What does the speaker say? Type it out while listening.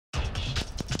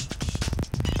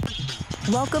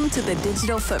Welcome to The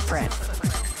Digital Footprint,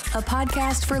 a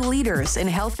podcast for leaders in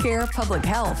healthcare, public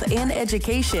health, and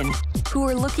education who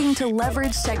are looking to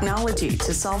leverage technology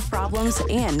to solve problems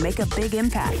and make a big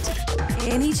impact.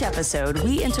 In each episode,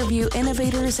 we interview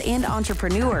innovators and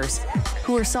entrepreneurs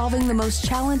who are solving the most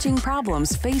challenging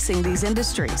problems facing these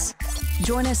industries.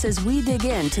 Join us as we dig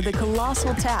into the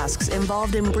colossal tasks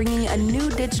involved in bringing a new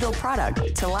digital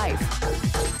product to life.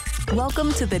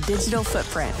 Welcome to The Digital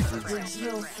Footprint.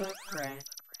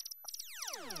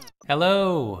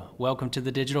 Hello, welcome to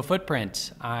The Digital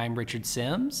Footprint. I'm Richard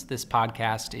Sims. This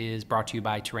podcast is brought to you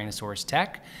by Tyrannosaurus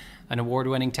Tech, an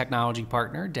award-winning technology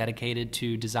partner dedicated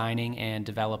to designing and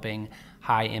developing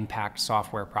high-impact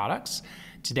software products.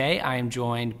 Today, I am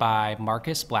joined by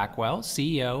Marcus Blackwell,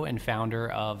 CEO and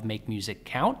founder of Make Music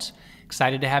Count.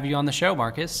 Excited to have you on the show,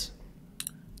 Marcus.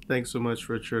 Thanks so much,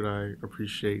 Richard. I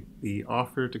appreciate the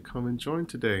offer to come and join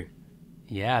today.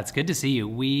 Yeah, it's good to see you.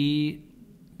 We,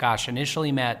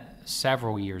 initially met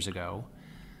several years ago.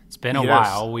 It's been a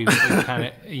while. We've kind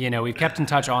of, we've kept in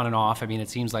touch on and off. I mean, it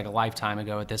seems like a lifetime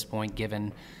ago at this point,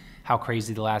 given how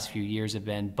crazy the last few years have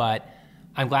been. But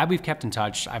I'm glad we've kept in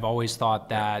touch. I've always thought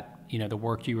that, the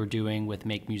work you were doing with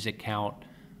Make Music Count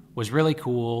was really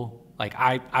cool. Like,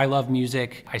 I love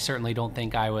music. I certainly don't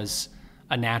think I was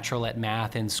a natural at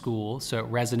math in school, so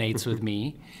it resonates with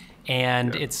me.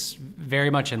 And it's very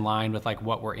much in line with like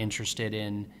what we're interested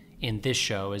in this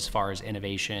show as far as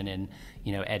innovation and,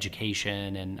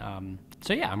 education. And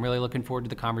I'm really looking forward to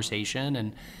the conversation.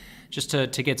 And just to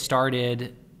get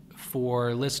started,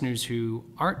 for listeners who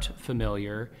aren't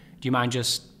familiar, do you mind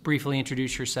just briefly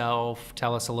introduce yourself,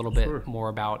 tell us a little bit more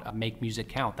about Make Music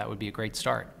Count? That would be a great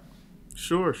start.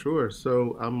 Sure.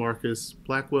 So I'm Marcus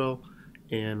Blackwell,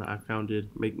 and I founded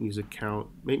Make Music Count.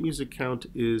 Make Music Count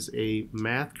is a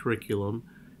math curriculum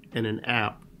and an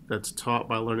app that's taught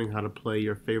by learning how to play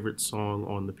your favorite song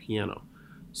on the piano.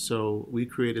 So we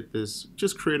created this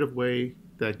just creative way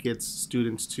that gets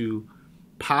students to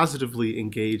positively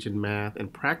engage in math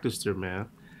and practice their math.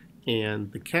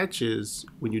 And the catch is,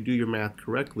 when you do your math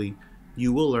correctly,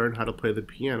 you will learn how to play the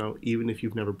piano even if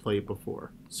you've never played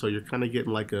before. So you're kind of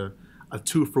getting like a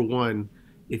 2-for-1,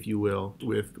 if you will,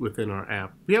 within our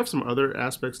app. We have some other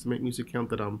aspects to Make Music Count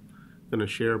that I'm going to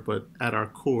share, but at our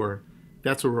core,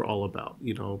 that's what we're all about.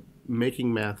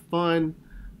 Making math fun,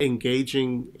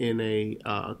 engaging in a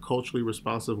culturally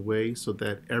responsive way so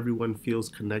that everyone feels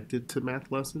connected to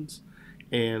math lessons.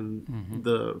 And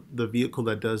the vehicle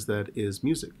that does that is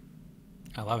music.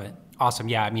 I love it. Awesome.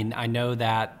 Yeah, I mean, I know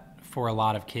that for a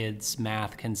lot of kids,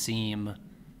 math can seem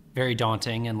very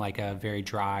daunting and like a very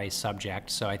dry subject.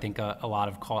 So I think a lot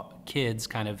of kids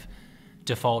kind of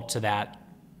default to that,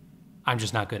 I'm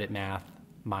just not good at math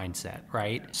mindset,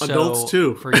 right? Adults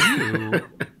too. For you,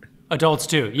 adults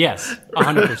too, yes,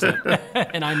 100%.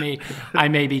 And I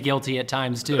may be guilty at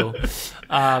times too.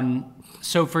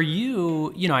 So for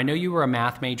you, I know you were a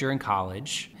math major in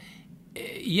college.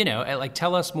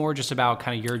 Tell us more just about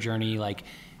kind of your journey, like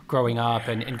growing up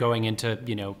and going into,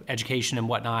 education and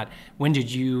whatnot. When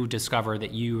did you discover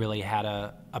that you really had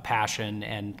a passion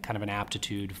and kind of an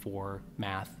aptitude for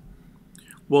math?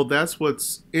 Well, that's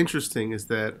what's interesting, is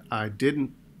that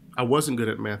I wasn't good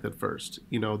at math at first.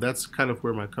 That's kind of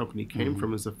where my company came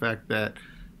from, is the fact that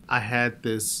I had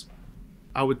this,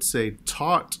 I would say,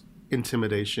 taught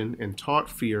intimidation and taught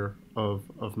fear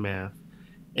of math.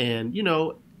 And,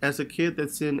 as a kid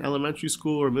that's in elementary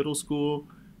school or middle school,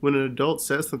 when an adult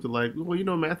says something like,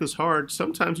 well, math is hard,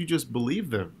 sometimes you just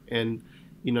believe them. And,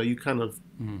 you kind of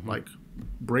like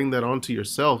bring that onto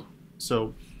yourself.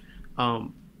 So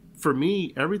for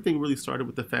me, everything really started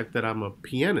with the fact that I'm a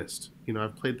pianist.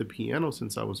 I've played the piano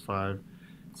since I was 5.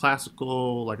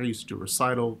 Classical, like I used to do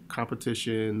recital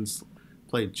competitions,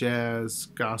 played jazz,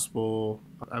 gospel.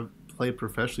 I've played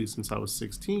professionally since I was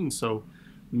 16. So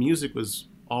music was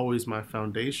always my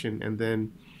foundation. And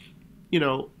then,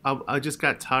 I just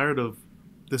got tired of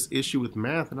this issue with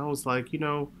math. And I was like,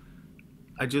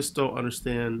 I just don't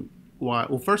understand why.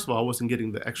 Well, first of all, I wasn't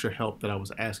getting the extra help that I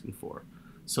was asking for.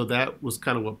 So that was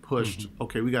kind of what pushed,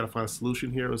 okay, we got to find a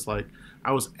solution here. It was like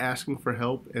I was asking for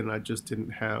help, and I just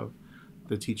didn't have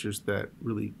the teachers that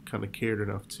really kind of cared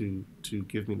enough to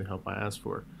give me the help I asked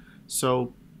for.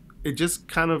 So it just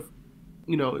kind of,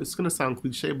 it's going to sound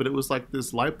cliche, but it was like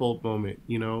this light bulb moment,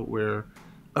 where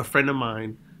a friend of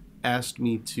mine asked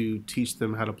me to teach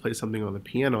them how to play something on the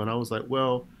piano. And I was like,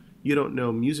 well, you don't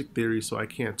know music theory, so I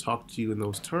can't talk to you in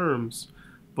those terms.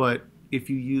 But if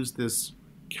you use this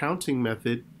counting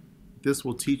method, this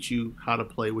will teach you how to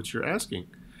play what you're asking.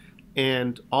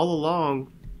 And all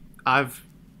along, I've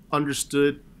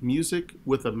understood music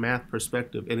with a math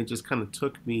perspective, and it just kind of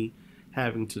took me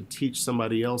having to teach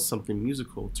somebody else something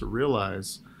musical to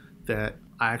realize that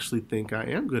I actually think I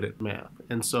am good at math.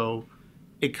 And so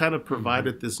it kind of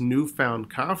provided this newfound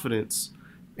confidence.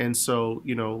 And so,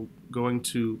 going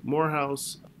to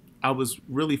Morehouse, I was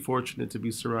really fortunate to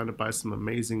be surrounded by some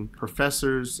amazing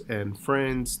professors and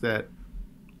friends that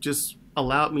just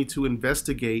allowed me to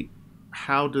investigate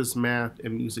how does math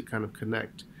and music kind of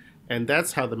connect. And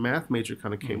that's how the math major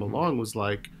kind of came along, was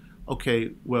like,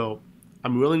 okay, well,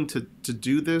 I'm willing to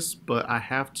do this, but I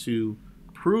have to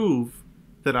prove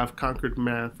that I've conquered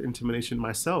math intimidation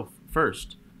myself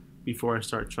first before I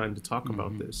start trying to talk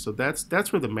about this. So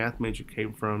that's where the math major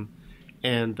came from.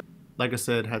 And like I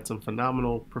said, had some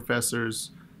phenomenal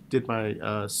professors, did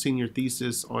my senior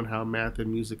thesis on how math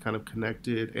and music kind of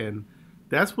connected. And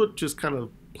that's what just kind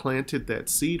of planted that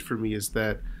seed for me, is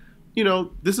that,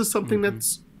 this is something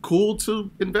that's cool to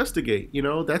investigate.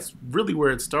 That's really where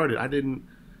it started. I didn't,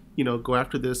 go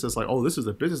after this as like, oh, this is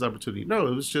a business opportunity. No,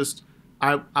 it was just,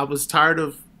 I was tired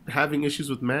of having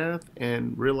issues with math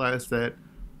and realized that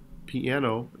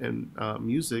piano and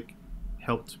music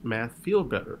helped math feel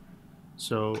better.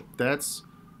 So that's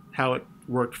how it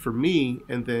worked for me.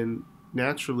 And then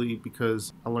naturally,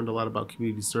 because I learned a lot about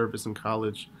community service in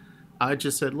college, I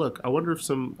just said, look, I wonder if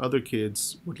some other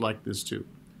kids would like this too.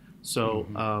 So,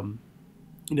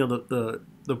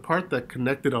 the part that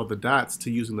connected all the dots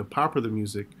to using the popular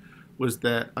music was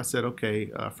that I said, okay,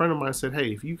 a friend of mine said,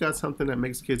 hey, if you got something that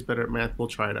makes kids better at math, we'll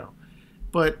try it out.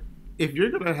 But if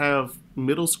you're going to have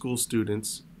middle school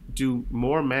students do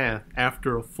more math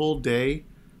after a full day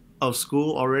of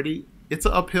school already, it's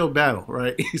an uphill battle,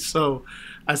 right? So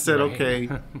I said, okay,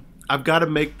 I've got to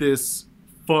make this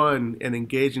fun and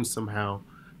engaging somehow.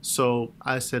 So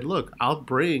I said, look, I'll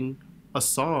bring a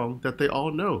song that they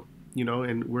all know,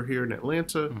 and we're here in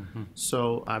Atlanta.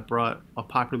 So I brought a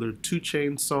popular 2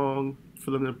 Chainz song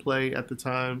for them to play at the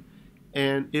time,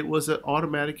 and it was an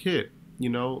automatic hit.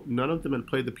 None of them had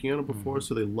played the piano before,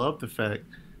 so they loved the fact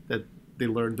that they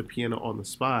learned the piano on the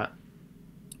spot.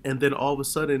 And then all of a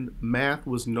sudden, math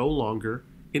was no longer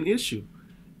an issue.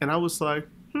 And I was like,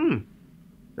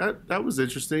 that was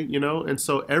interesting, And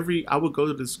so I would go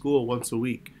to the school once a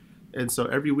week. And so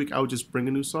every week I would just bring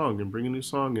a new song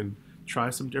and try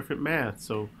some different math.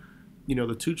 So, the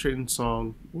 2 Chainz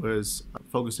song was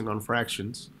focusing on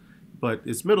fractions, but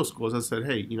it's middle school. As I said,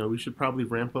 hey, we should probably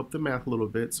ramp up the math a little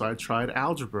bit. So I tried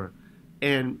algebra,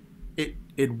 and it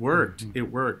worked.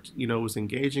 It worked. It was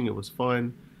engaging. It was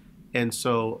fun. And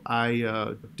so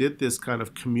I did this kind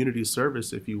of community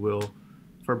service, if you will,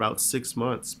 for about 6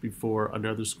 months before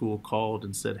another school called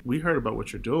and said, we heard about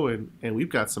what you're doing, and we've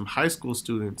got some high school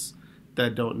students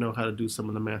that don't know how to do some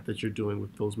of the math that you're doing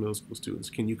with those middle school students.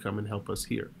 Can you come and help us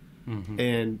here?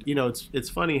 And, it's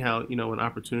funny how, when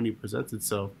opportunity presents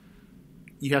itself,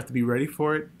 you have to be ready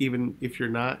for it, even if you're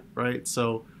not, right?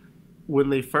 So when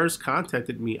they first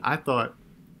contacted me, I thought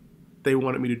they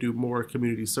wanted me to do more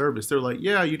community service. They're like,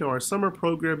 yeah, our summer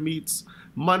program meets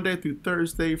Monday through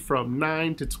Thursday from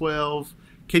 9 to 12.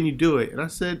 Can you do it? And I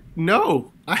said,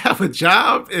 no, I have a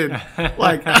job, and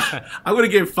I'm going to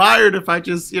get fired if I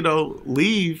just,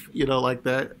 leave, like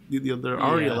that. They're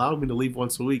already allowing me to leave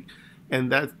once a week.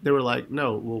 And that they were like,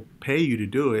 no, we'll pay you to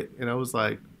do it. And I was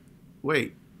like,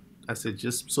 wait. I said,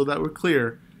 just so that we're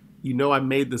clear, I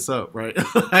made this up, right?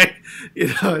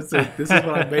 I said, this is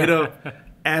what I made up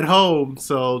at home.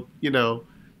 So,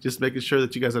 just making sure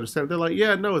that you guys understand. They're like,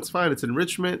 yeah, no, it's fine. It's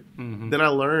enrichment. Then I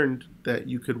learned that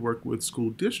you could work with school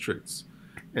districts.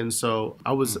 And so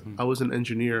I was an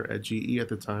engineer at GE at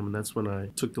the time, and that's when I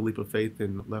took the leap of faith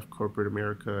and left corporate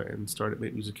America and started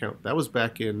Make Music Count. That was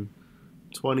back in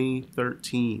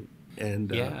 2013, and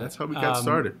that's how we got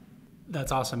started.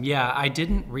 That's awesome. Yeah, I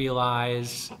didn't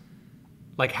realize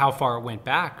how far it went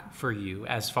back for you,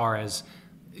 as far as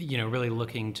really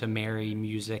looking to marry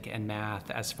music and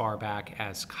math as far back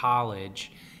as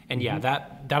college. And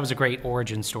that was a great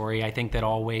origin story. I think that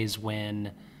always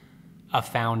when a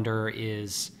founder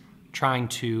is trying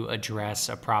to address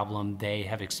a problem they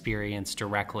have experienced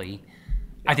directly,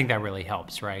 I think that really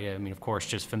helps, right? I mean, of course,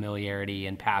 just familiarity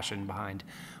and passion behind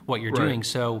what you're doing.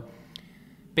 So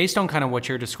based on kind of what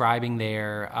you're describing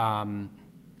there,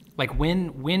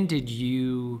 when did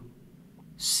you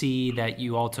see that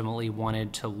you ultimately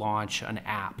wanted to launch an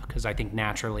app? Because I think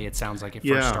naturally it sounds like it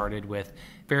first started with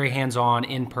very hands-on,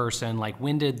 in-person.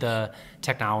 When did the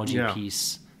technology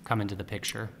piece come into the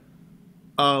picture?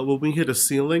 Well, we hit a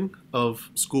ceiling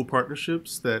of school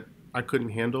partnerships that I couldn't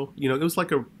handle. It was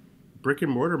like a brick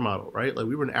and mortar model, right?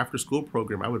 We were an after-school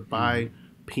program. I would buy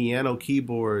piano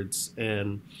keyboards,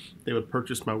 and they would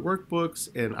purchase my workbooks,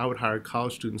 and I would hire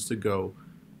college students to go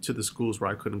to the schools where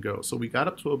I couldn't go. So we got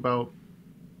up to about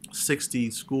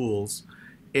 60 schools,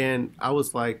 and I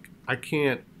was like, I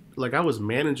can't, like, I was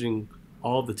managing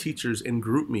all the teachers in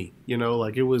GroupMe,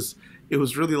 like it was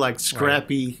really like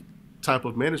scrappy type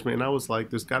of management. And I was like,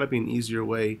 there's got to be an easier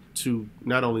way to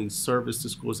not only service the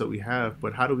schools that we have,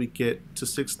 but how do we get to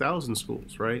 6,000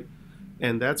 schools, right?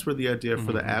 And that's where the idea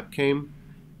for the app came.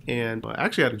 And I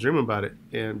actually had a dream about it,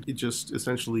 and it just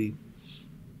essentially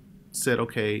said,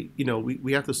 okay,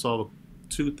 we have to solve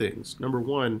two things. Number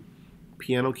one,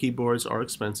 piano keyboards are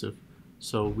expensive,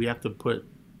 so we have to put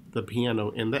the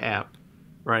piano in the app,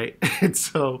 right? And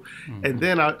so, and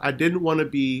then I didn't want to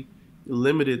be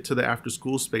limited to the after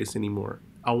school space anymore.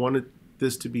 I wanted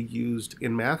this to be used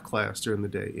in math class during the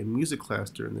day, in music class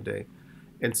during the day.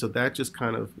 And so that just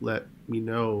kind of let me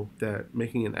know that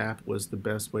making an app was the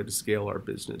best way to scale our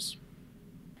business.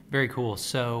 Very cool.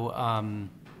 So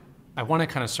I want to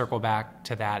kind of circle back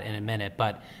to that in a minute,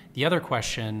 but the other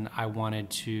question I wanted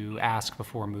to ask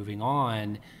before moving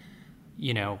on,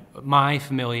 my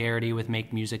familiarity with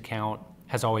Make Music Count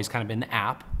has always kind of been the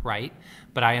app, right?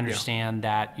 But I understand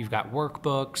that you've got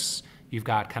workbooks, you've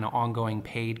got kind of ongoing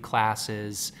paid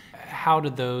classes. How do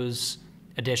those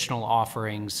additional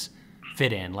offerings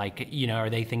fit in? Like, are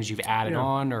they things you've added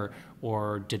on,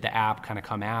 or did the app kind of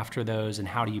come after those, and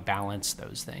how do you balance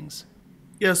those things?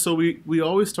 Yeah, so we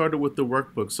always started with the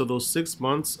workbook. So those 6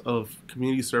 months of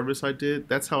community service I did,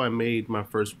 that's how I made my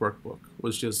first workbook,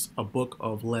 was just a book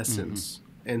of lessons.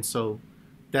 And so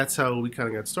that's how we kind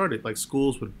of got started. Like,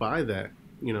 schools would buy that,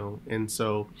 and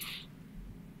so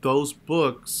those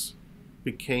books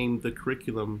became the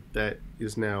curriculum that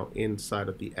is now inside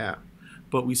of the app.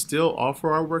 But we still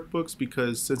offer our workbooks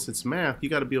because since it's math, you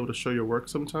got to be able to show your work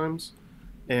sometimes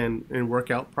and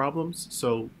work out problems.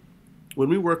 So when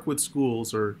we work with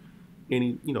schools or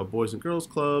any, boys and girls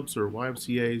clubs or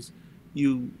YMCAs,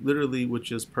 you literally would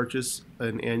just purchase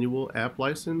an annual app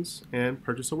license and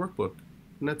purchase a workbook,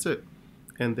 and that's it.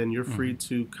 And then you're free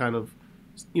to kind of,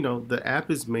 the app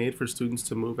is made for students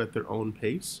to move at their own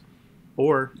pace,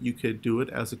 or you could do it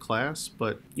as a class,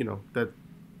 but, that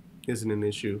isn't an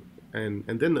issue. And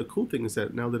then the cool thing is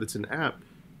that now that it's an app,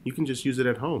 you can just use it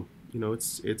at home.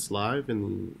 It's live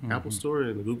in the Apple Store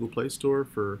and the Google Play Store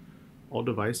for all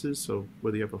devices. So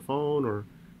whether you have a phone or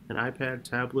an iPad,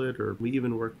 tablet, or we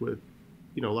even work with,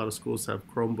 a lot of schools have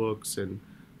Chromebooks and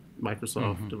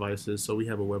Microsoft devices. So we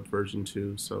have a web version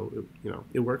too. So,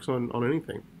 it works on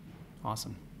anything.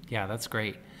 Awesome. Yeah, that's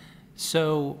great.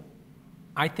 So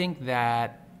I think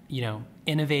that,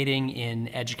 innovating in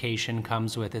education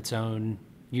comes with its own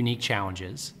unique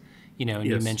challenges, and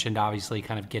you mentioned obviously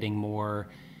kind of getting more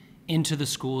into the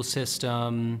school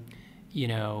system.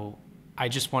 I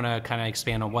just want to kind of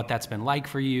expand on what that's been like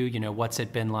for you. What's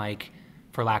it been like,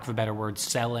 for lack of a better word,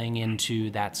 selling into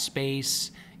that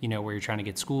space, where you're trying to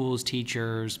get schools,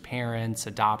 teachers, parents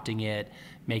adopting it,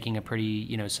 making a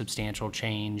pretty, substantial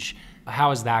change. How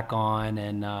has that gone,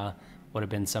 and what have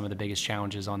been some of the biggest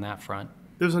challenges on that front?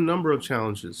 There's a number of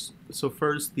challenges. So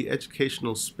first, the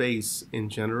educational space in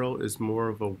general is more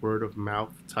of a word of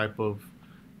mouth type of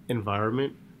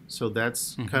environment. So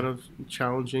that's kind of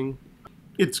challenging.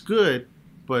 It's good,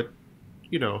 but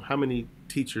how many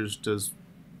teachers does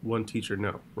one teacher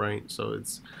know, right? So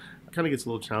it kind of gets a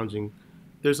little challenging.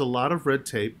 There's a lot of red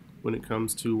tape when it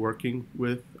comes to working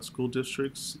with school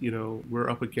districts. We're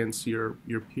up against your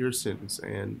Pearsons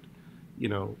and,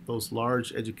 those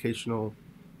large educational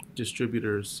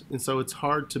distributors. And so it's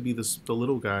hard to be the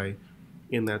little guy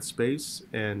in that space.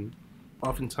 And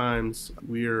oftentimes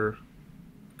we're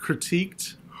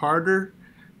critiqued harder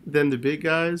than the big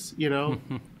guys,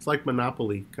 It's like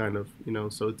Monopoly kind of,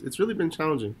 so it's really been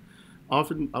challenging.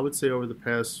 Often, I would say over the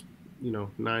past,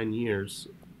 9 years,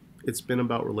 it's been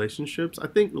about relationships. I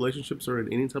think relationships are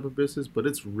in any type of business, but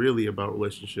it's really about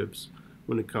relationships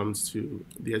when it comes to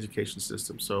the education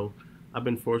system. So I've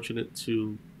been fortunate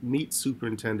to meet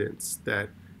superintendents that,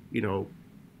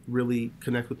 really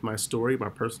connect with my story, my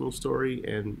personal story,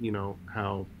 and,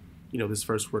 how, this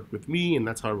first worked with me, and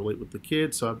that's how I relate with the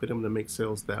kids. So I've been able to make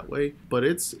sales that way. But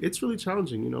it's really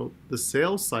challenging. The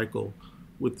sales cycle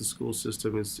with the school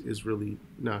system is really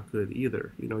not good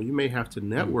either. You may have to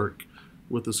network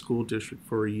with the school district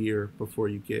for a year before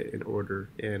you get an order.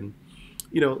 And,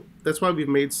 that's why we've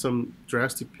made some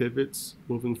drastic pivots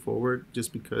moving forward,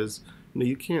 just because,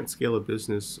 you can't scale a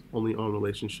business only on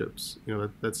relationships.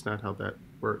 That's not how that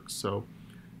works. So,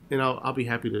 and I'll be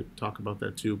happy to talk about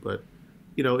that too. But,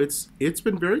 it's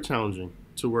been very challenging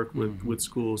to work with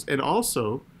schools. And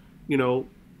also,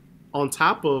 on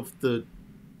top of the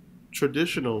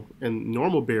traditional and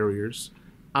normal barriers,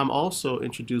 I'm also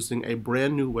introducing a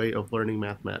brand new way of learning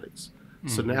mathematics.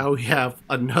 So now we have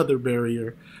another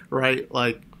barrier, right?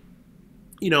 Like,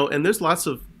 and there's lots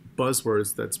of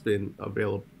buzzwords that's been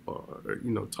available,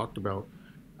 talked about,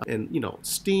 and,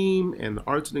 STEAM and the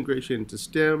arts integration into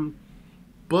STEM.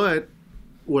 But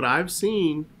what I've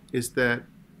seen is that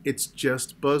it's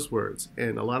just buzzwords,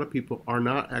 and a lot of people are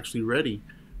not actually ready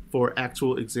for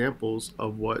actual examples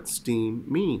of what STEAM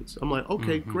means. I'm like,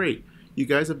 okay, great. You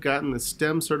guys have gotten the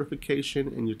STEM certification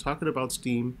and you're talking about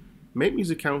STEAM. Make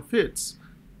Music Count fits.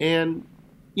 And,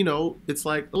 it's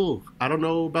like, oh, I don't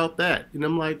know about that. And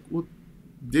I'm like, well,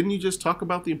 didn't you just talk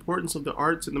about the importance of the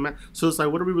arts and the math? So it's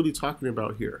like, what are we really talking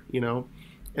about here?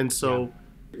 And so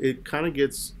it kind of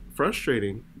gets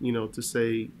frustrating, to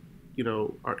say,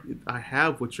 I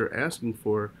have what you're asking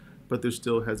for, but there's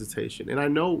still hesitation. And I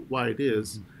know why it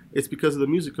is. It's because of the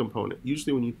music component.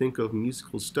 Usually when you think of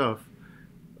musical stuff,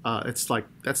 it's like,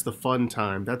 that's the fun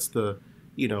time. That's the,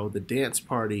 the dance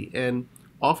party. And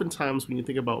oftentimes when you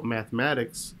think about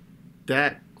mathematics,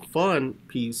 that fun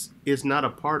piece is not a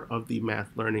part of the math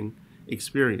learning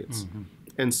experience.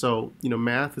 And so,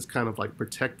 math is kind of like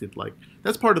protected. Like,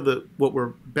 that's part of what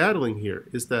we're battling here,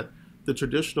 is that the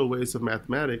traditional ways of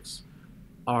mathematics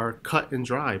are cut and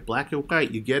dry, black and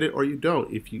white. You get it or you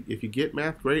don't. If you get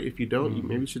math, great. If you don't, you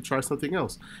maybe should try something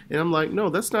else. And I'm like, no,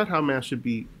 that's not how math should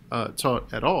be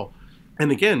taught at all.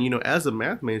 And again, as a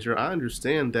math major, I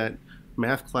understand that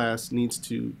math class needs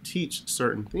to teach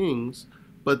certain things,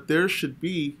 but there should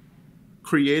be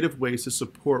creative ways to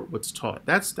support what's taught.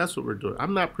 That's what we're doing.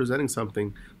 I'm not presenting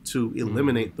something to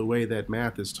eliminate the way that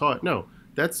math is taught. No,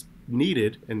 that's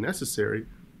needed and necessary,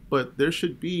 but there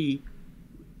should be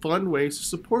fun ways to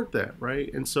support that,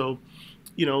 right? And so,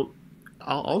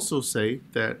 I'll also say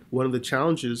that one of the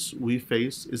challenges we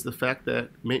face is the fact that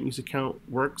Make Music Count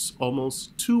works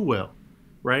almost too well,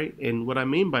 right? And what I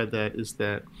mean by that is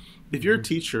that if you're a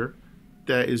teacher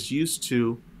that is used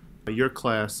to your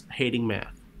class hating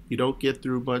math, you don't get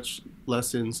through much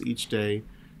lessons each day,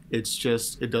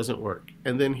 it doesn't work.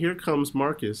 And then here comes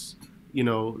Marcus,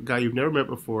 a guy you've never met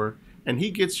before, and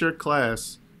he gets your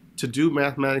class to do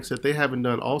mathematics that they haven't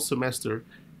done all semester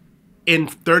in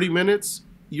 30 minutes.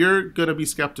 You're going to be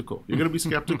skeptical. You're going to be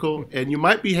skeptical, and you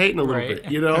might be hating a little bit,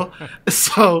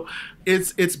 So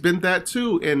it's been that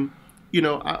too. And,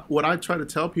 what I try to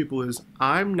tell people is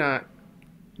I'm not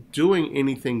doing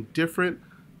anything different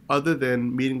other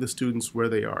than meeting the students where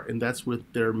they are, and that's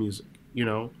with their music,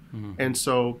 And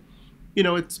so,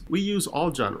 we use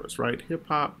all genres, right? Hip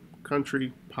hop,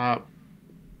 country, pop.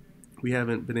 We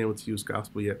haven't been able to use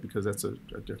gospel yet because that's a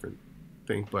different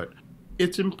thing, but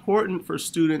it's important for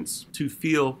students to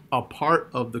feel a part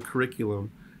of the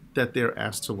curriculum that they're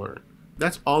asked to learn.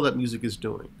 That's all that music is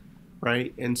doing,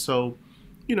 right? And so,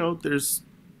 there's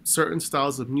certain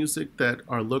styles of music that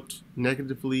are looked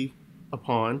negatively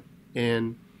upon,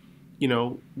 and,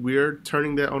 we're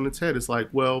turning that on its head. It's like,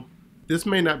 well, this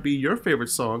may not be your favorite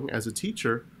song as a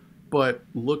teacher, but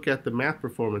look at the math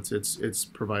performance it's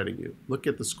providing you. Look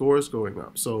at the scores going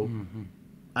up. So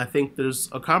I think there's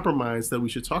a compromise that we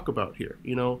should talk about here.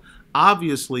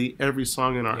 Obviously every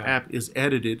song in our app is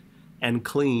edited and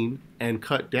clean and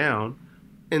cut down.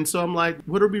 And so I'm like,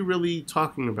 what are we really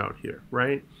talking about here,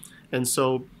 right? And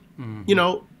so,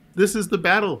 this is the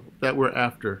battle that we're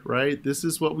after, right? This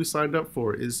is what we signed up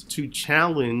for, is to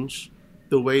challenge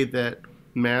the way that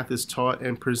math is taught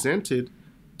and presented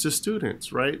to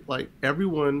students, right? Like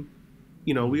everyone,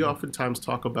 we oftentimes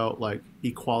talk about like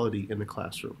equality in the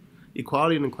classroom.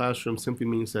 Equality in the classroom simply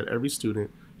means that every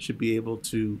student should be able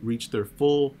to reach their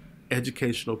full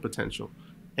educational potential.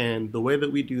 And the way that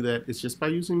we do that is just by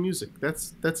using music.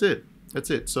 That's it.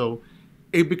 So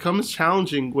it becomes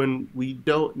challenging when we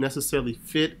don't necessarily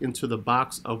fit into the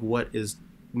box of what is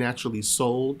naturally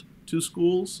sold to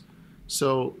schools.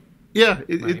 So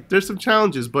there's some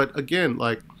challenges, but again,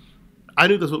 like, I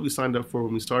knew that's what we signed up for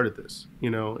when we started this,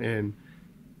 and,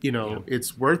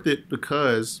 it's worth it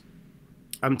because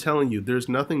I'm telling you, there's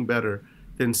nothing better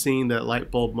than seeing that light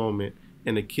bulb moment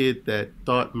in a kid that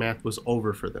thought math was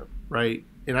over for them, right?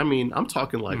 And I mean, I'm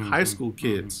talking like high school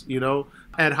kids,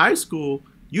 At high school,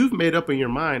 you've made up in your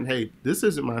mind, hey, this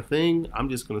isn't my thing. I'm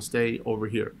just going to stay over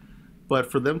here.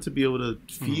 But for them to be able to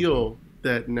feel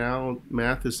that now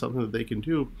math is something that they can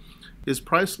do is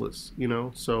priceless,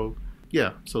 So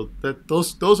so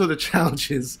those are the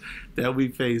challenges that we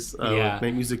face with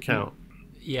Make Music Count.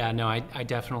 Yeah, no, I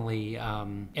definitely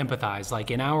empathize.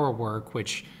 Like in our work,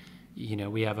 which,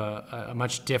 we have a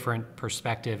much different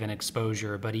perspective and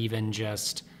exposure, but even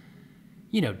just,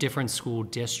 different school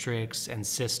districts and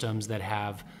systems that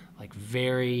have like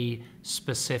very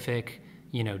specific,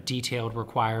 detailed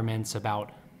requirements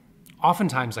about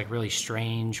oftentimes like really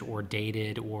strange or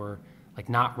dated or like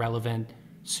not relevant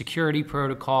security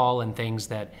protocol and things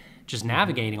that just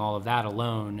navigating all of that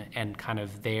alone and kind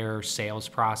of their sales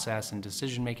process and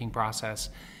decision-making process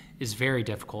is very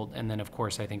difficult. And then of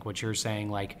course, I think what you're saying,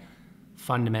 like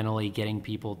fundamentally getting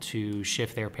people to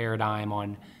shift their paradigm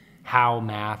on how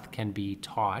math can be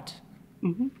taught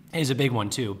is a big one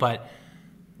too. But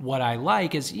what I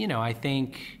like is, I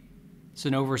think it's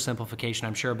an oversimplification,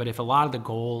 I'm sure, but if a lot of the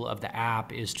goal of the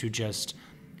app is to just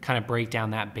kind of break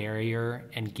down that barrier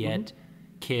and get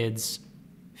kids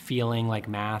feeling like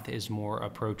math is more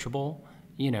approachable,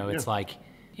 it's like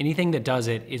anything that does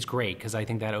it is great because I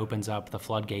think that opens up the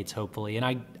floodgates, hopefully.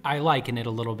 And I liken it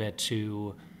a little bit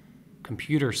to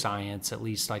computer science, at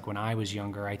least like when I was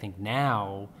younger. I think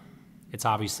now it's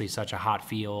obviously such a hot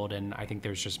field, and I think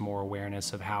there's just more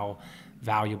awareness of how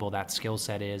valuable that skill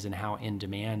set is and how in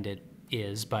demand it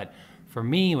is. But for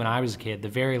me, when I was a kid, the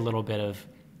very little bit of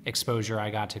exposure I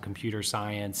got to computer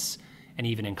science and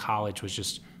even in college was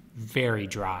just very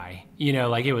dry.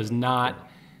 Like it was not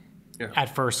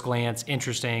at first glance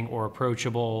interesting or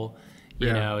approachable.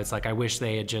 It's like I wish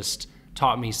they had just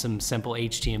taught me some simple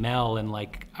HTML and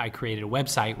like I created a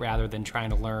website rather than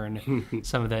trying to learn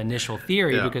some of the initial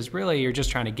theory, because really you're just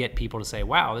trying to get people to say,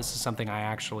 wow, this is something I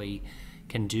actually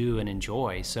can do and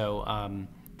enjoy. So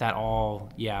that all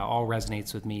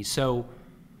resonates with me. So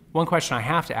one question I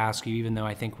have to ask you, even though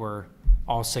I think we're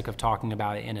all sick of talking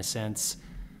about it in a sense,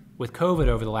 with COVID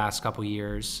over the last couple of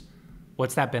years,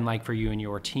 what's that been like for you and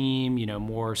your team?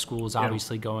 More schools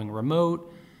obviously going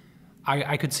remote.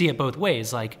 I could see it both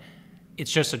ways. Like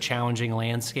it's just a challenging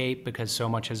landscape because so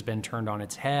much has been turned on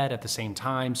its head. At the same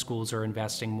time, schools are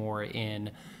investing more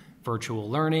in virtual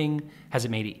learning. Has it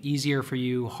made it easier for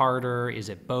you, harder? Is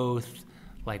it both?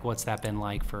 Like what's that been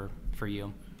like for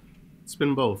you? It's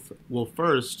been both. Well,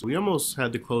 first, we almost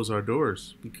had to close our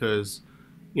doors because,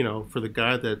 for the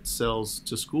guy that sells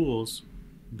to schools,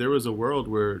 there was a world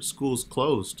where schools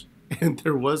closed and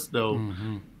there was no,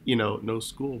 no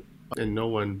school and no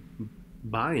one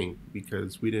buying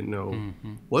because we didn't know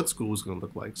what school was going to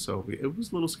look like. So it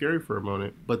was a little scary for a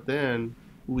moment. But then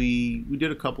we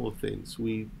did a couple of things.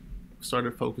 We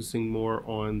started focusing more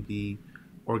on the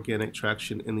organic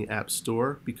traction in the App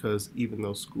Store because even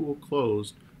though school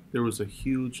closed, there was a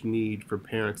huge need for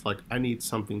parents. Like, I need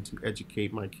something to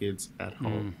educate my kids at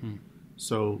home.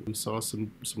 So we saw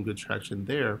some good traction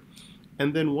there.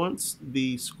 And then once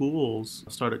the schools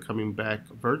started coming back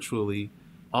virtually,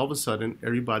 all of a sudden,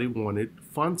 everybody wanted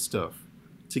fun stuff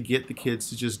to get the kids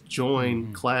to just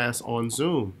join class on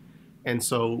Zoom. And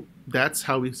so that's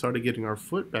how we started getting our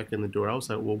foot back in the door. I was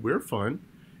like, well, we're fun,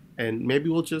 and maybe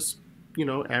we'll just,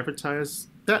 advertise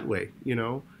that way,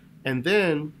 And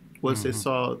then once they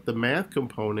saw the math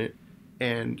component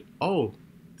and, oh,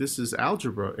 this is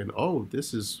algebra, and oh,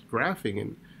 this is graphing,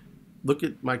 and look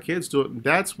at my kids do it.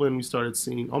 That's when we started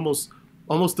seeing almost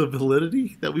the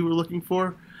validity that we were looking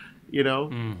for,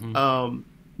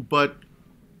 But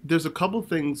there's a couple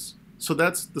things. So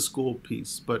that's the school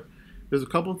piece. But there's a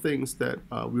couple things that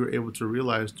we were able to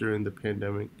realize during the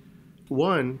pandemic.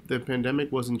 One, the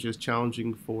pandemic wasn't just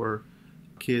challenging for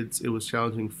kids, it was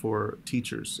challenging for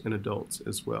teachers and adults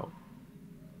as well.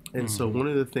 And so one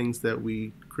of the things that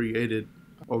we created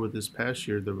over this past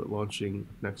year that we're launching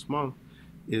next month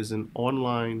is an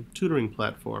online tutoring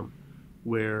platform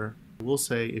where we'll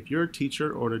say if you're a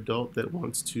teacher or an adult that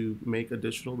wants to make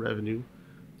additional revenue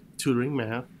tutoring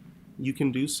math, you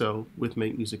can do so with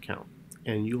Make Music Count.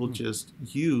 And you will just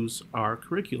use our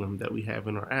curriculum that we have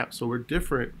in our app. So we're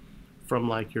different from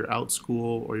like your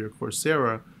OutSchool or your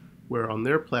Coursera, where on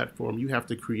their platform you have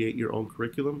to create your own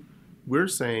curriculum. We're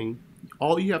saying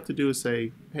all you have to do is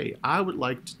say, hey, I would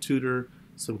like to tutor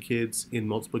some kids in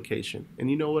multiplication. And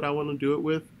you know what I want to do it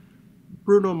with?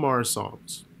 Bruno Mars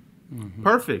songs.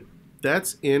 Perfect.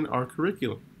 That's in our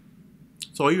curriculum.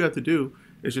 So all you have to do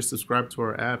is just subscribe to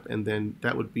our app, and then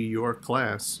that would be your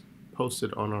class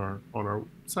posted on our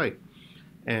site.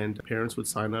 And parents would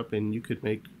sign up and you could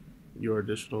make your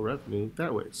additional revenue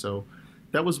that way. So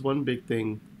that was one big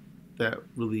thing that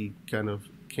really kind of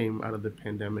came out of the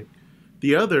pandemic.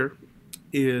 The other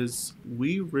is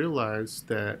we realized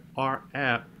that our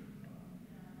app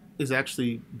is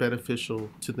actually beneficial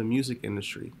to the music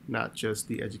industry, not just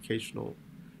the educational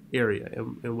area.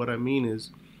 And what I mean is,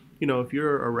 if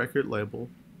you're a record label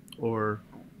or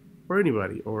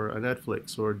anybody, or a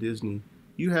Netflix or a Disney,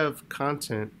 you have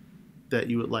content that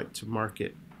you would like to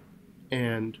market.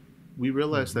 And we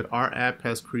realized that our app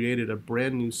has created a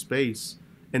brand new space,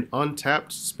 an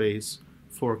untapped space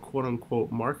for quote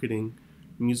unquote marketing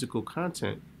musical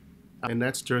content. and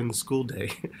that's during the school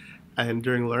day and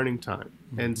during learning time.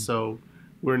 And so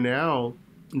we're now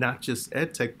not just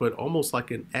ed tech, but almost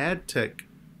like an ad tech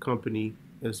company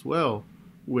as well,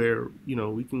 where,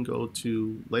 we can go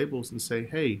to labels and say,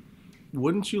 hey,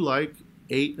 wouldn't you like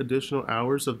 8 additional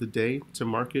hours of the day to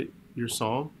market your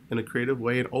song in a creative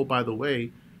way? And oh, by the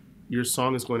way, your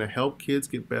song is going to help kids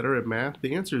get better at math.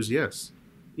 The answer is yes,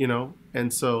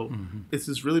 and so this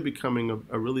is really becoming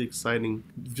a really exciting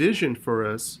vision for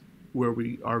us, where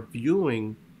we are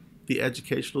viewing the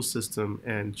educational system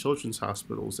and children's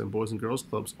hospitals and boys and girls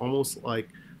clubs almost like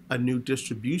a new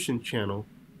distribution channel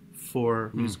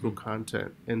for musical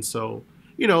content. And so,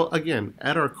 again,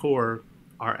 at our core,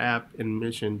 our app and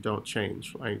mission don't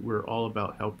change, right? We're all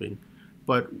about helping,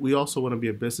 but we also want to be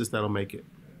a business that'll make it.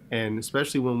 And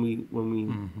especially when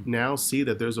we now see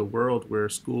that there's a world where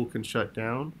school can shut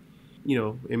down,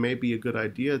 it may be a good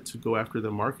idea to go after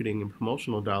the marketing and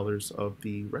promotional dollars of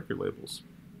the record labels.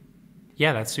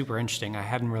 Yeah, that's super interesting. I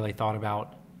hadn't really thought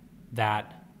about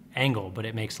that angle, but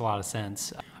it makes a lot of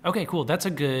sense. Okay, cool. That's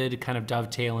a good kind of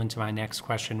dovetail into my next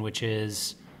question, which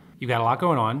is, you've got a lot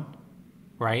going on,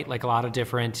 right? Like a lot of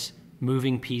different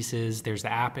moving pieces. There's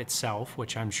the app itself,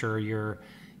 which I'm sure you're,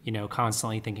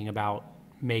 constantly thinking about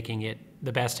making it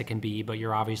the best it can be, but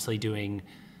you're obviously doing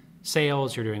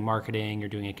sales, you're doing marketing, you're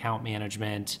doing account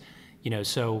management,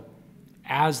 so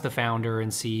as the founder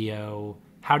and CEO,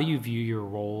 how do you view your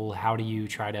role? How do you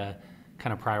try to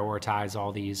kind of prioritize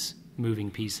all these moving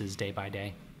pieces day by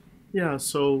day? Yeah,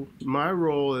 so my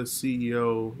role as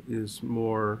CEO is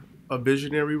more a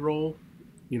visionary role,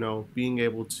 being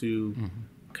able to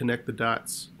connect the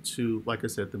dots to, like I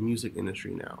said, the music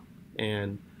industry now.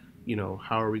 And,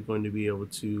 how are we going to be able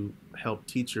to help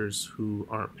teachers who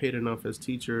aren't paid enough as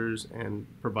teachers and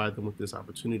provide them with this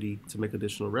opportunity to make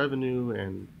additional revenue?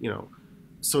 And,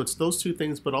 so it's those two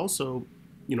things, but also,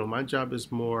 my job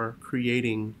is more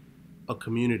creating a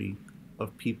community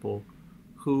of people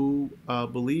who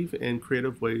believe in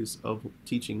creative ways of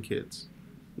teaching kids,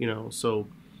 so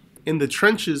in the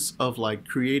trenches of like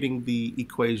creating the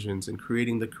equations and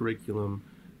creating the curriculum,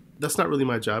 that's not really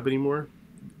my job anymore,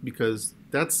 because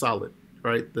that's solid,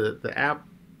 right? The app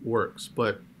works,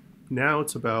 but now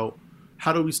it's about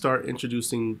how do we start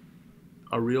introducing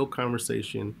a real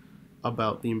conversation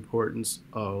about the importance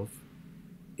of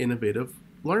innovative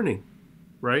learning,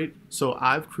 right? So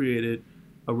I've created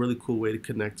a really cool way to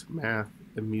connect math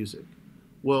and music.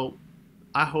 Well,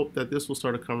 I hope that this will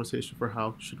start a conversation for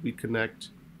how should we connect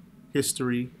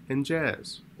history and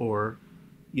jazz, or,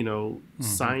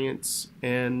 science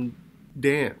and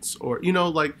dance, or,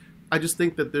 like, I just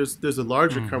think that there's a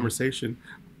larger conversation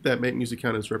that Make Music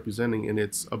Count is representing, and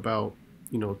it's about,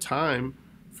 time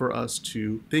for us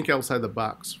to think outside the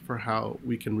box for how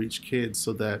we can reach kids,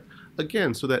 so that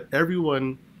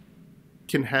everyone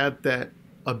can have that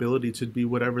ability to be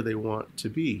whatever they want to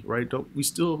be, right? We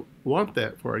still want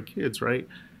that for our kids, right?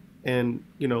 And,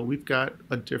 we've got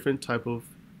a different type of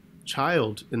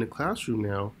child in the classroom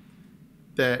now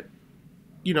that,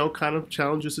 kind of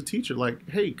challenges the teacher, like,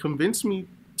 hey, convince me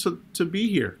to be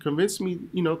here. Convince me,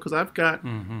 because I've got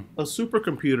a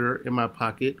supercomputer in my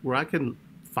pocket where I can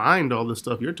find all the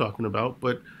stuff you're talking about,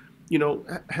 but,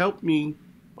 help me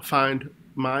find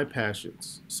my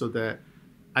passions so that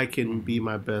I can be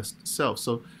my best self.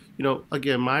 So,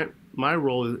 again, my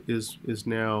role is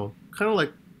now kind of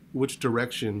like which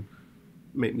direction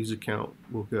Make Music Count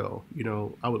will go.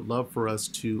 I would love for us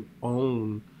to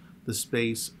own the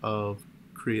space of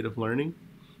creative learning,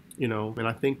 and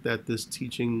I think that this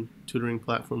teaching tutoring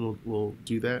platform will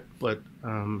do that. But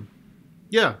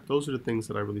yeah, those are the things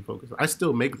that I really focus on. I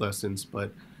still make lessons,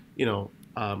 but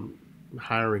I'm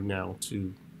hiring now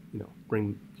to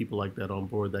bring people like that on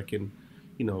board that can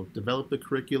develop the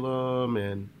curriculum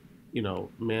and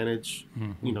manage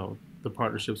the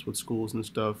partnerships with schools and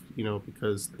stuff,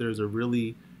 because there's a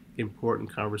really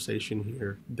important conversation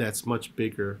here that's much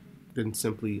bigger than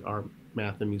simply our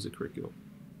math and music curriculum.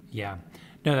 Yeah.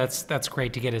 No, that's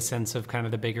great to get a sense of kind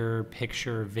of the bigger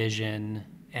picture vision.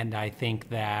 And I think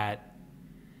that,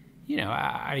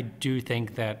 I do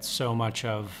think that so much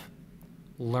of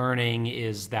learning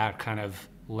is that kind of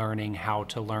learning how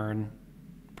to learn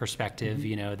perspective,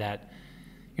 that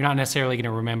you're not necessarily going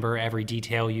to remember every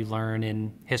detail you learn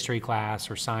in history class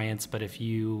or science, but if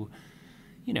you,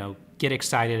 get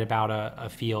excited about a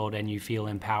field and you feel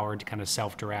empowered to kind of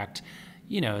self-direct,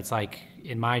 it's like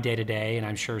in my day-to-day, and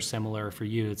I'm sure similar for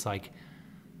you, it's like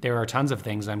there are tons of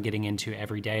things I'm getting into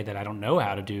every day that I don't know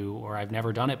how to do or I've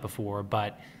never done it before,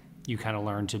 but you kind of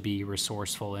learn to be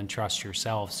resourceful and trust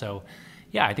yourself. So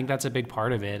yeah, I think that's a big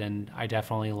part of it, and I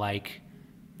definitely like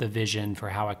the vision for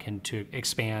how it can to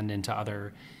expand into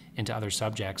other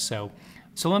subjects. So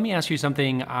let me ask you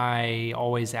something I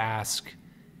always ask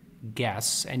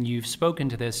guests, and you've spoken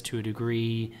to this to a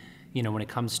degree, when it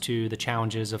comes to the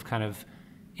challenges of kind of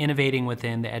innovating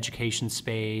within the education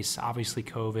space, obviously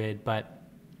COVID, but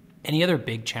any other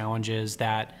big challenges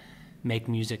that Make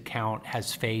Music Count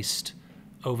has faced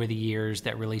over the years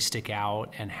that really stick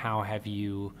out, and how have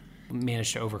you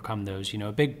managed to overcome those?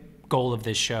 A big goal of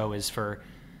this show is for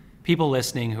people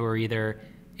listening who are either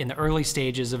in the early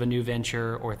stages of a new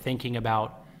venture or thinking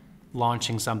about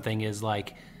launching something is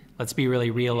like, let's be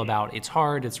really real about it's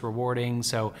hard, it's rewarding.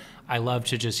 So I love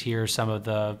to just hear some of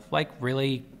the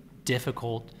really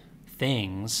difficult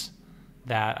things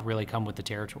that really come with the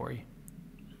territory.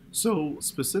 So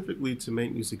specifically to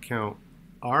Make Music Count,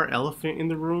 our elephant in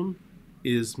the room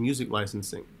is music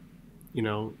licensing.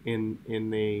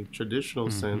 In a traditional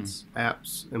sense,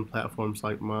 apps and platforms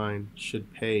like mine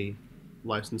should pay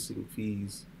licensing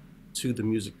fees to the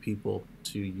music people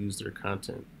to use their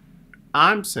content.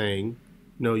 I'm saying,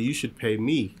 no, you should pay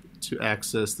me to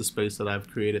access the space that I've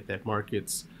created that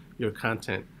markets your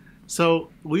content.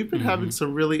 So we've been having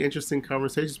some really interesting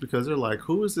conversations, because they're like,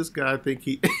 who is this guy think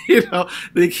he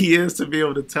is to be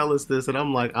able to tell us this? And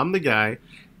I'm like, I'm the guy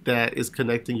that is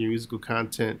connecting your musical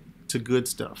content to good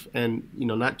stuff, and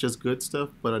not just good stuff,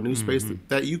 but a new space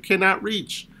that you cannot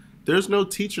reach. There's no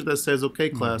teacher that says, okay,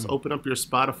 class, open up your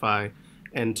Spotify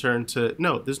and turn to,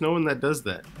 no, there's no one that does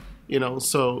that.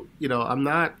 So I'm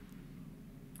not,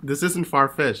 this isn't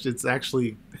far-fetched. It's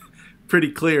actually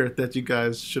pretty clear that you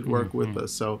guys should work with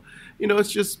us. So it's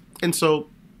just, and so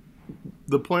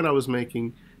the point I was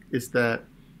making is that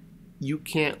you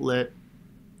can't let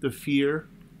the fear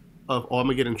of, oh, I'm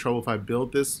gonna get in trouble if I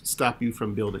build this, stop you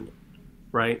from building it.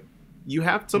 Right? You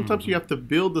have, sometimes you have to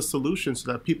build the solution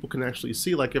so that people can actually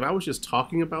see. Like, if I was just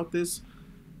talking about this,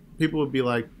 people would be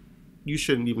like, you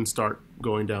shouldn't even start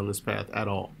going down this path at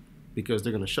all, because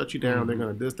they're going to shut you down. They're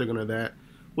going to this, they're going to that.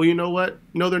 Well, you know what?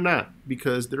 No, they're not,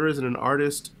 because there isn't an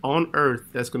artist on earth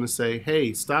that's going to say,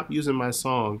 hey, stop using my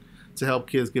song to help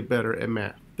kids get better at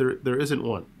math. There isn't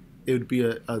one. It would be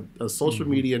a social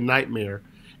media nightmare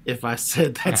if I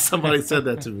said that, somebody said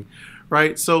that to me.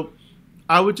 Right? So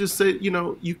I would just say,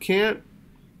 you can't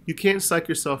psych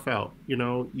yourself out.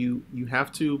 You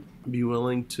have to be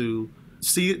willing to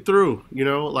see it through.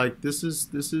 Like, this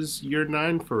is year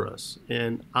 9 for us,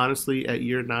 and honestly, at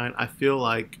year 9, I feel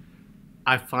like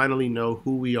I finally know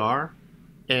who we are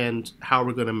and how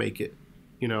we're going to make it.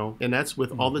 And that's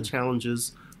with all the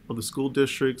challenges of the school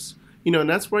districts. And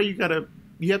that's where you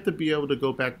have to be able to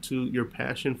go back to your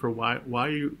passion for why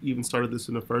you even started this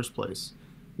in the first place.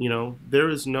 There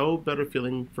is no better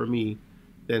feeling for me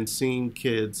than seeing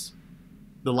kids,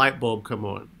 the light bulb come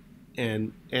on,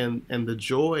 and the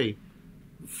joy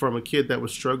from a kid that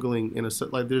was struggling in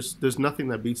there's nothing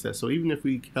that beats that. So even if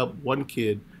we help one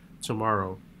kid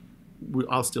tomorrow,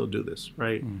 I'll still do this,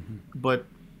 right? But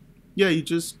yeah, you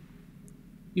just,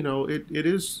 it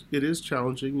is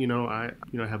challenging. I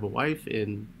have a wife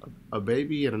and a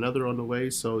baby and another on the way,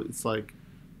 so it's like,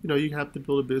 you have to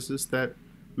build a business that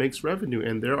makes revenue,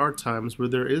 and there are times where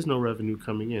there is no revenue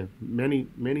coming in,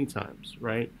 many times,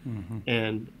 right?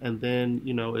 And then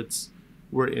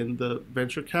we're in the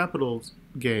venture capital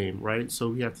game, right? So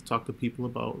we have to talk to people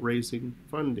about raising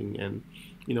funding, and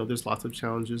there's lots of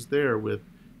challenges there with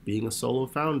being a solo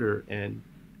founder, and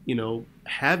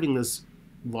having this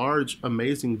large,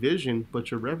 amazing vision, but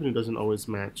your revenue doesn't always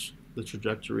match the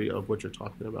trajectory of what you're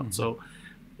talking about. So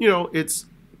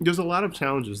there's a lot of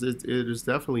challenges. It is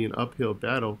definitely an uphill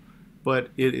battle, but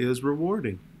it is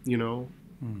rewarding.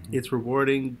 It's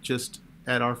rewarding just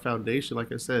at our foundation.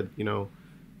 Like I said,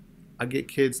 I get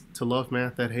kids to love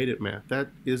math that hated math. That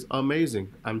is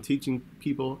amazing. I'm teaching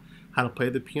people how to play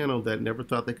the piano that never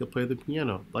thought they could play the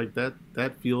piano. Like that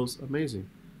feels amazing,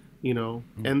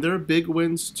 And there are big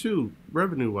wins too,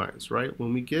 revenue-wise, right?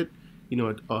 When we get,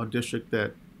 a district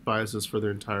that buys us for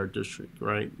their entire district,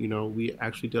 right? We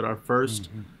actually did our first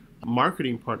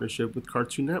marketing partnership with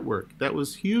Cartoon Network. That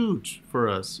was huge for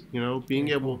us, being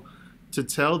able to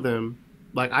tell them,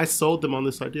 like, I sold them on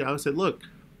this idea. I said, look,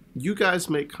 you guys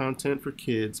make content for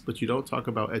kids, but you don't talk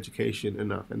about education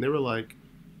enough. And they were like,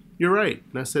 you're right.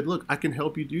 And I said, look, I can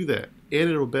help you do that. And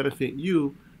it'll benefit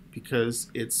you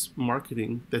because it's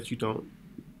marketing that you don't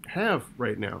have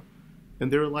right now.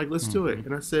 And they were like, let's do it.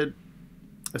 And I said,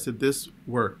 this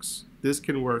works. This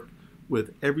can work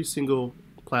with every single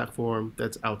platform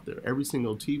that's out there, every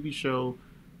single TV show,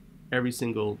 every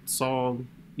single song,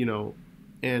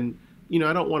 and,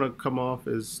 I don't want to come off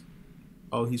as,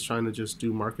 oh, he's trying to just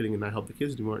do marketing and not help the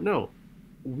kids anymore. No,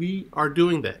 we are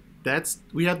doing that.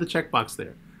 we have the checkbox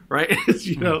there, right?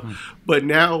 But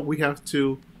now we have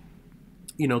to,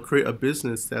 create a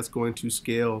business that's going to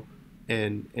scale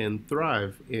and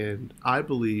thrive. And I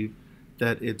believe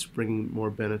that it's bringing more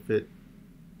benefit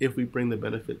if we bring the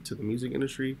benefit to the music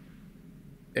industry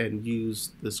and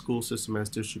use the school system as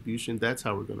distribution. That's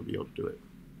how we're going to be able to do it.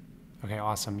 Okay,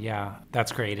 awesome. Yeah,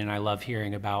 that's great. And I love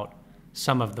hearing about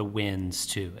some of the wins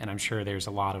too. And I'm sure there's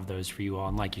a lot of those for you all.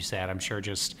 And like you said, I'm sure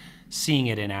just seeing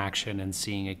it in action and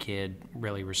seeing a kid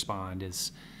really respond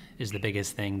is the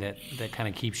biggest thing that kind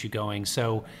of keeps you going.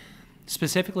 So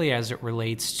specifically as it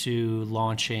relates to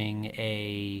launching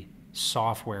a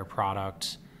software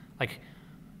product, like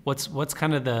what's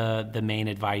kind of the main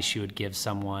advice you would give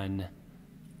someone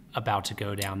about to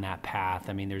go down that path?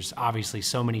 I mean, there's obviously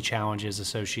so many challenges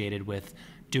associated with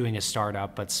doing a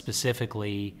startup, but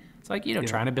specifically it's like,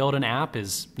 trying to build an app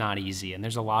is not easy, and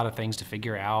there's a lot of things to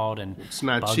figure out and it's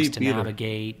not bugs cheap to either.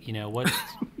 Navigate, what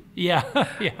yeah.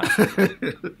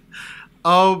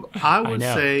 I would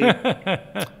say,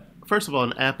 first of all,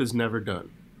 an app is never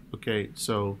done. Okay,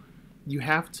 so you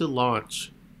have to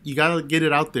launch. You got to get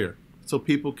it out there so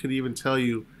people can even tell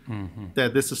you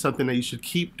that this is something that you should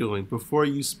keep doing before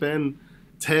you spend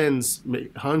tens,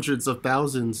 hundreds of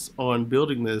thousands on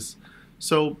building this.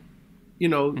 So,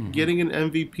 getting an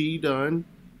MVP done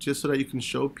just so that you can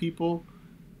show people,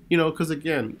 because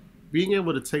again, being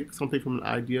able to take something from an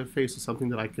idea phase to something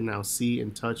that I can now see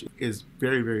and touch is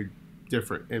very, very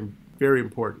different and very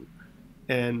important.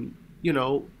 And,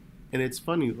 and it's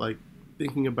funny, like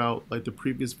thinking about like the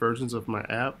previous versions of my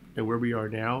app and where we are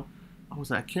now, I was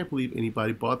like, I can't believe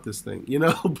anybody bought this thing,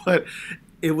 but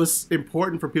it was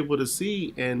important for people to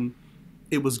see, and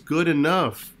it was good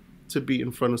enough to be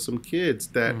in front of some kids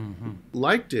that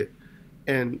liked it.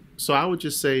 And so I would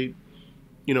just say,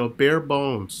 bare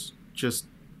bones, just,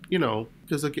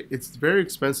 because it's very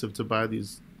expensive to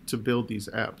build these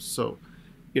apps. So,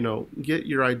 get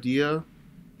your idea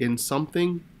in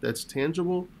something that's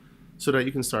tangible so that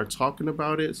you can start talking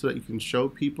about it, so that you can show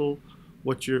people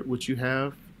what you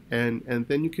have, and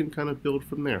then you can kind of build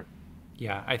from there.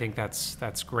 Yeah, I think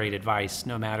that's great advice.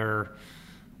 No matter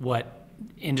what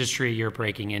industry you're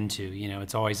breaking into,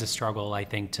 it's always a struggle, I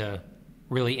think, to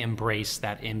really embrace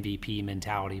that MVP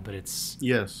mentality, but it's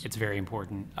very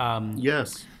important.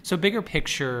 Yes. So bigger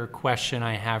picture question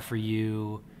I have for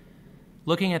you,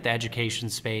 looking at the education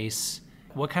space,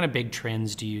 what kind of big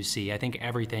trends do you see? I think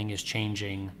everything is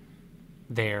changing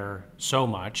there so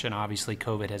much, and obviously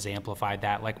COVID has amplified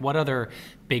that. Like, what other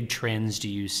big trends do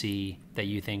you see that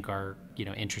you think are,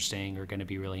 interesting or going to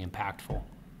be really impactful?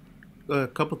 A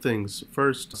couple things.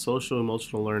 First, social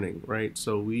emotional learning, right?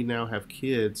 So we now have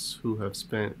kids who have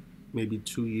spent maybe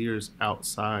 2 years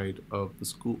outside of the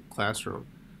school classroom.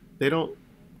 They don't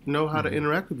know how to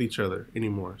interact with each other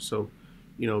anymore. So,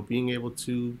 being able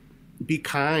to be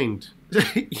kind,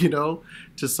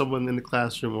 to someone in the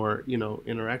classroom, or,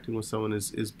 interacting with someone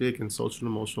is big, and social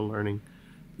and emotional learning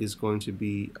is going to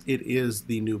be, it is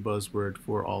the new buzzword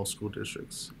for all school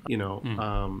districts,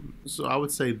 So I would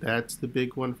say that's the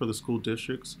big one for the school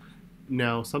districts.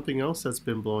 Now, something else that's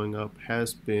been blowing up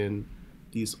has been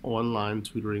these online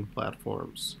tutoring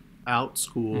platforms.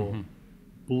 OutSchool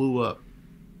blew up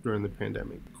during the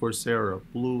pandemic. Coursera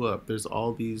blew up. There's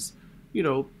all these,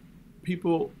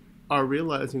 people are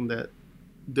realizing that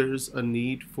there's a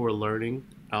need for learning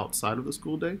outside of the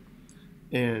school day.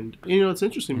 And, it's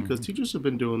interesting because teachers have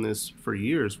been doing this for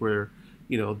years where,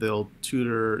 they'll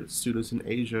tutor students in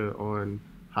Asia on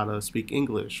how to speak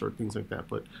English or things like that.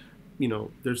 But,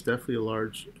 there's definitely a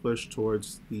large push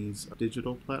towards these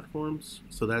digital platforms.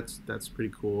 So that's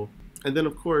pretty cool. And then,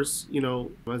 of course,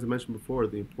 as I mentioned before,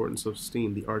 the importance of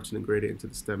STEAM, the arts integrated into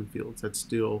the STEM fields.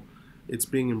 It's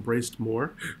being embraced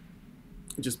more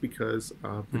just because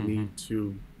of the need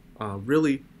to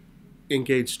really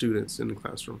engage students in the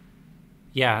classroom.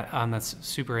 Yeah, that's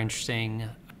super interesting.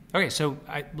 Okay, so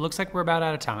it looks like we're about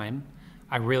out of time.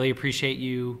 I really appreciate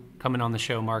you coming on the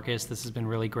show, Marcus. This has been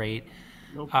really great.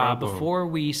 No problem. Before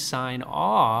we sign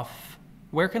off,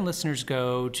 where can listeners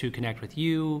go to connect with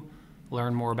you,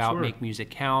 learn more about Make Music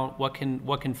Count? What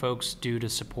can folks do to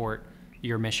support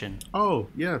your mission? Oh,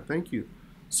 yeah, thank you.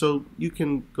 So you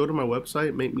can go to my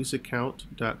website,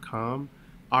 makemusiccount.com.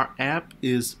 Our app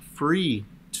is free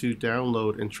to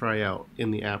download and try out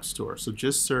in the App Store. So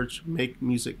just search Make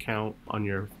Music Count on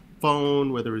your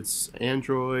phone, whether it's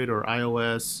Android or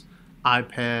iOS,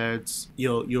 iPads.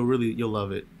 You'll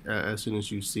love it as soon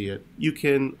as you see it. You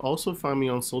can also find me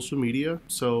on social media.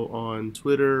 So on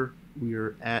Twitter,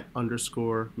 we're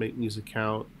 @_Make Music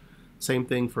Count. Same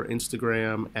thing for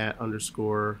Instagram,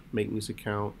 @_Make Music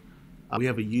Count. We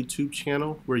have a YouTube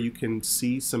channel where you can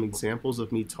see some examples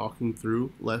of me talking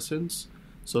through lessons.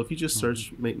 So if you just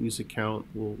search Make Music Count,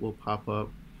 we'll pop up.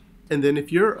 And then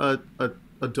if you're a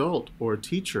adult or a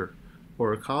teacher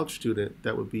or a college student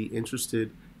that would be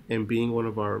interested in being one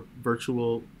of our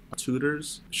virtual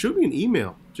tutors, shoot me an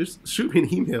email. Just shoot me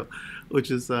an email, which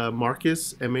is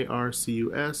Marcus,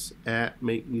 Marcus, at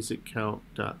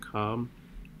makemusiccount.com.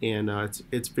 And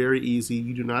it's very easy.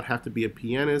 You do not have to be a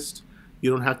pianist. You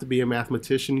don't have to be a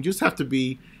mathematician. You just have to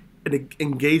be an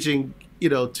engaging,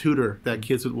 tutor that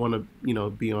kids would want to,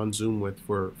 be on Zoom with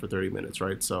for 30 minutes,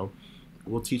 right? So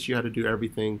we'll teach you how to do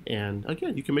everything. And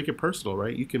again, you can make it personal,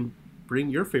 right? You can bring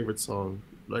your favorite song,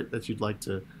 right, that you'd like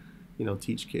to,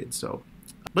 teach kids. So,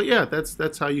 but yeah,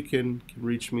 that's how you can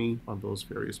reach me on those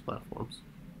various platforms.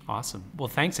 Awesome. Well,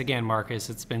 thanks again, Marcus.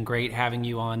 It's been great having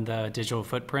you on the Digital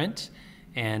Footprint.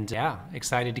 And yeah,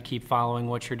 excited to keep following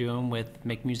what you're doing with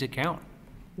Make Music Count.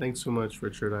 Thanks so much,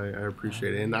 Richard. I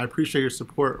appreciate it. And I appreciate your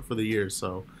support for the years.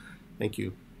 So thank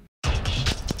you.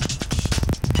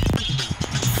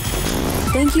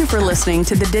 Thank you for listening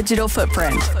to The Digital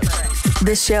Footprint.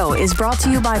 This show is brought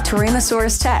to you by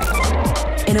Tyrannosaurus Tech,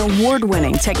 an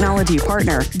award-winning technology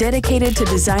partner dedicated to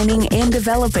designing and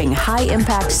developing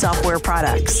high-impact software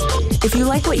products. If you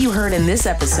like what you heard in this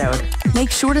episode, make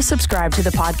sure to subscribe to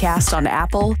the podcast on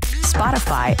Apple,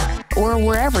 Spotify, or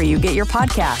wherever you get your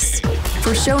podcasts.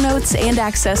 For show notes and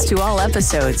access to all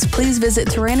episodes, please visit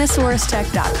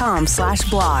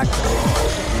tyrannosaurustech.com/blog.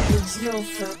 Digital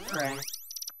Footprint.